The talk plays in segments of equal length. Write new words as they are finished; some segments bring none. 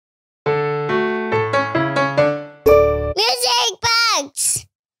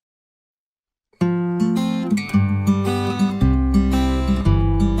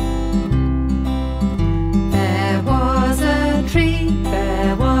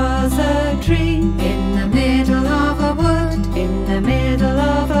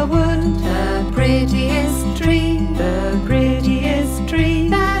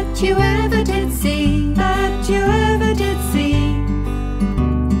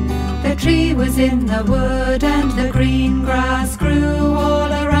was in the wood, and the green grass grew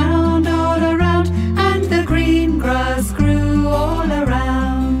all around, and the green grass grew all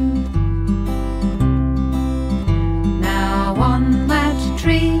around. Now on that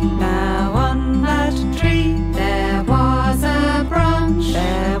tree, there was a branch,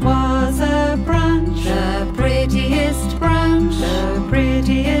 the prettiest branch,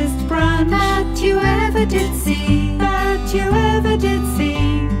 that you ever did see,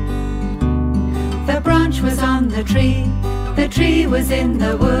 The branch was on the tree was in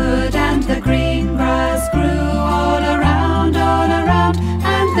the wood, and the green grass grew all around,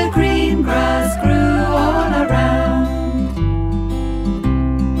 and the green grass grew all around.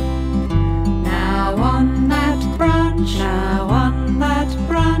 Now on that branch,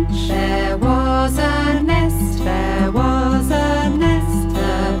 there was a nest,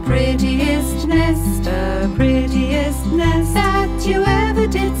 the prettiest nest, that you ever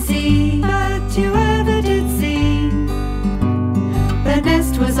did see, The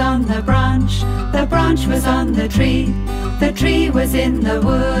nest was on the branch was on the tree was in the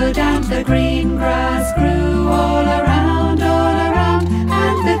wood, and the green grass grew all around,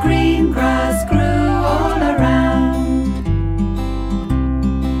 and the green grass grew all around.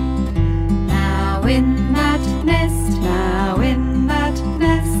 Now in that nest,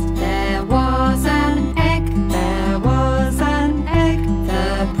 there was an egg,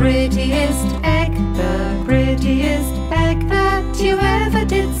 the prettiest egg, that you ever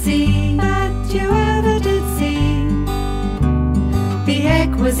did see, The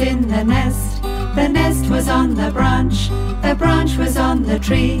egg was in the nest was on the branch was on the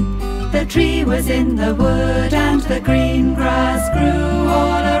tree was in the wood, and the green grass grew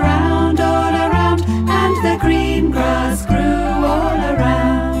all around, and the green grass grew all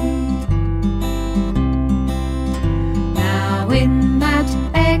around. Now in that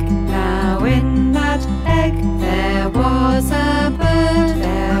egg, there was a bird,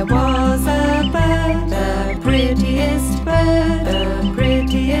 the prettiest bird,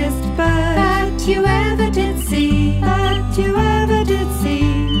 that you ever did see,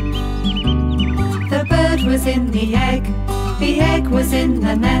 The bird was in the egg was in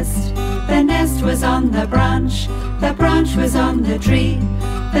the nest was on the branch was on the tree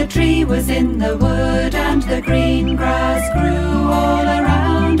was in the wood, and the green grass grew all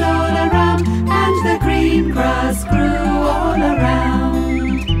around, and the green grass grew all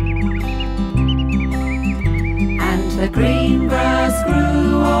around, and the green grass